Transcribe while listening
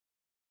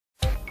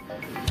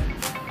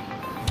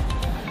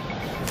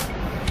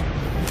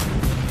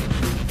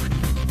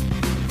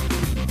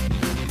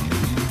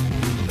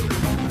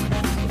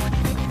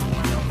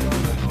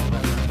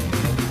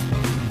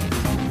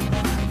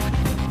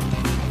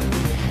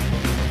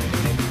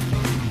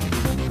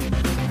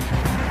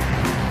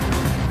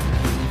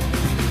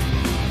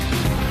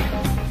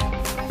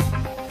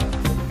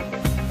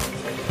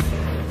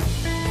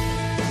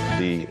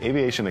The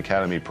Aviation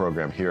Academy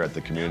program here at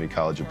the Community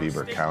College of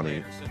Beaver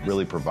County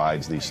really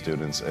provides these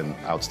students an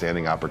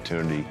outstanding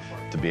opportunity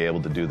to be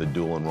able to do the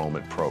dual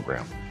enrollment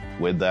program.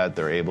 With that,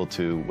 they're able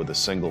to, with a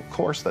single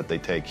course that they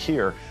take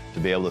here, to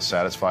be able to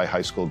satisfy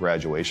high school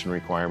graduation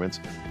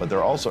requirements, but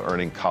they're also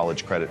earning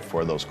college credit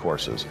for those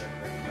courses.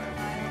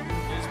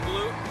 It's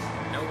blue,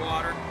 no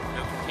water,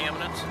 no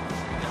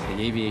contaminants.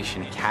 The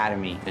Aviation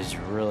Academy is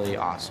really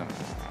awesome.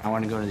 I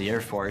want to go to the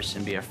Air Force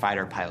and be a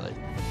fighter pilot.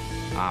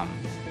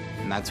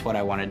 And that's what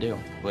I want to do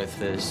with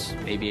this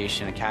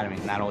Aviation Academy,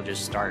 and that'll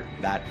just start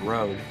that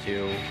road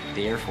to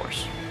the Air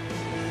Force.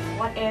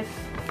 What if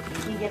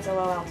he gets a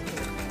low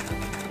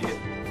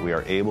altitude? We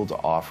are able to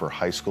offer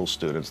high school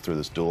students through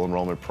this dual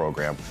enrollment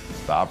program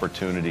the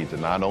opportunity to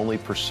not only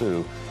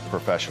pursue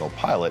professional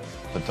pilot,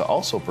 but to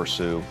also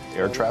pursue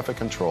air traffic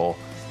control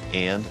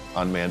and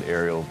unmanned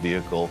aerial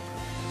vehicle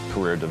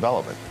career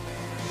development.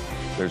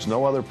 There's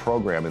no other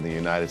program in the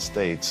United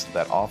States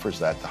that offers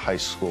that to high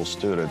school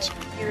students.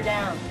 You're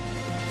down.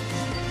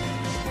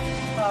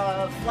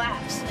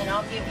 Flaps, and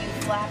I'll give you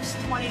flaps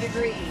 20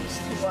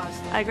 degrees to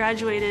us. I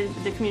graduated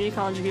the Community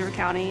College of Beaver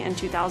County in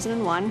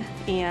 2001,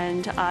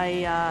 and I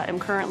am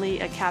currently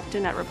a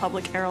captain at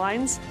Republic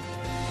Airlines.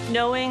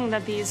 Knowing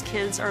that these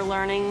kids are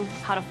learning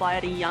how to fly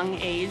at a young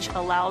age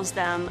allows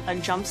them a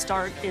jump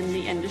start in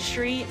the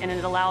industry, and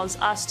it allows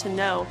us to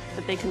know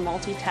that they can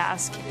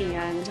multitask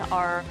and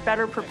are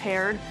better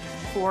prepared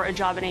for a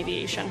job in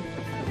aviation.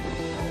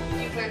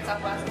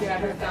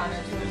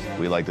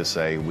 We like to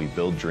say we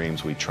build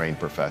dreams, we train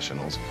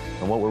professionals.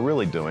 And what we're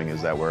really doing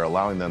is that we're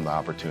allowing them the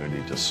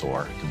opportunity to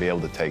soar, to be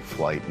able to take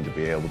flight and to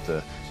be able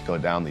to go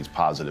down these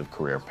positive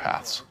career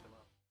paths.